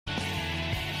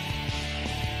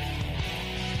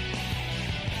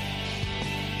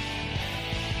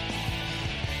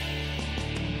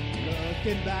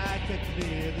Looking back, I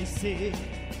clearly see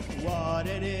what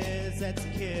it is that's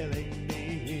killing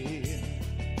me.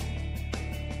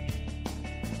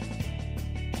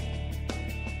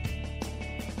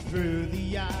 Through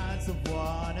the eyes of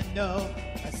one I know,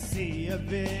 I see a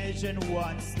vision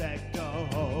once let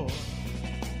go.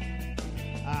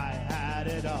 I had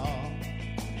it all.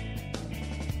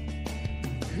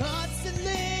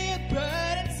 Constantly it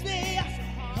burdens me,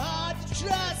 hard to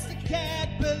trust, I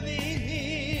can't believe.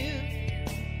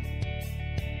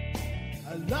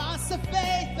 I lost the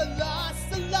faith, I lost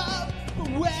the love, but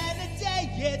when the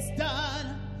day is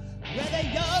done, when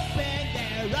they open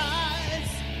their eyes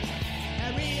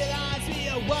and realize we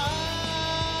are one,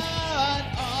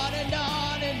 on and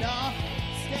on,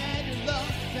 standing low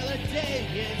till the day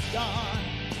is gone.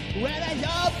 When they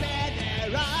open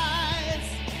their eyes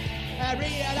and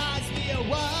realize we are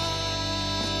one.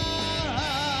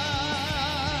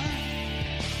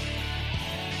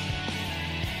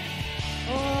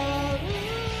 Oh,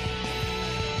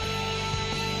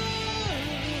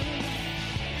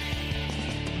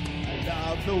 I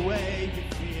love the way you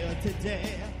feel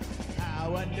today,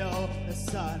 how I know the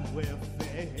sun will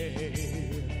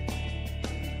fade.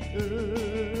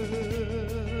 Ooh.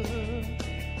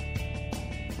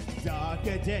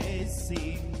 Darker days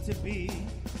seem to be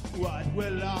what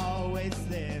will always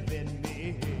live in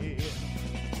me,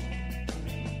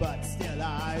 but still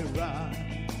I run.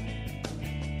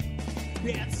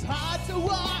 It's hard to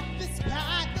walk this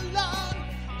path alone,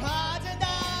 hard to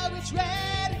know which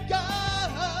way to go.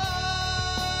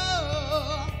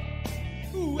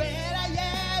 Will I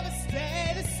ever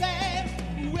stay the same?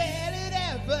 Will it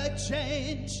ever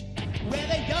change? Will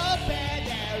they open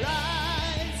their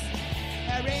eyes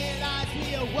and realize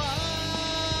we are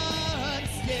one?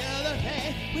 Still the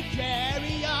pain we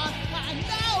carry on. I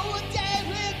know a day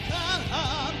will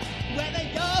come when they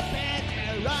open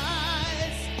their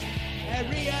eyes and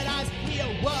realize we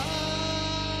are one.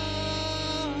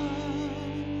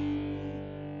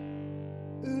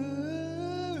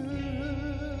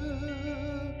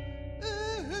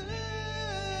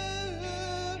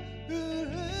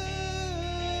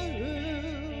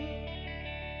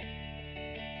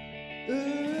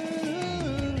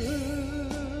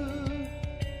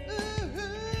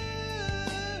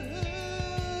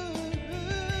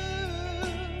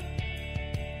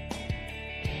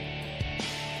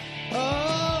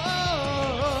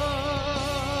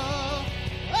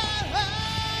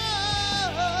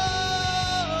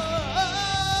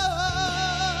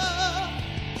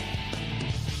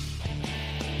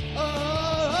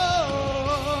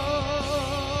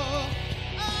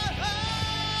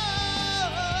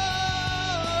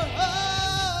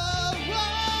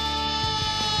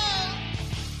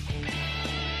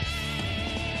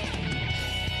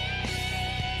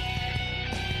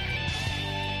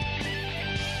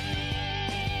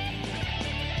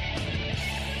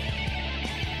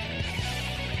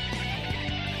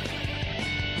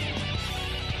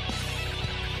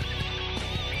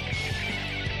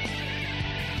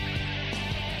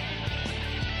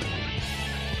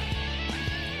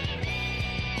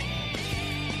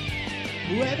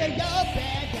 Where they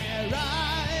open their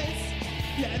eyes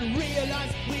and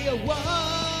realize we are one.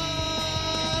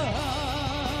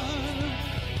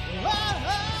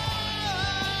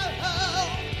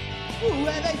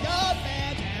 Where they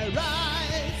open their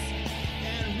eyes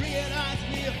and realize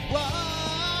we are one.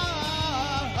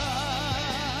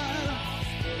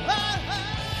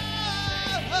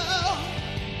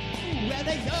 Where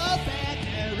they open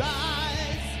their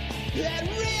eyes and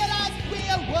realize we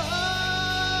are one.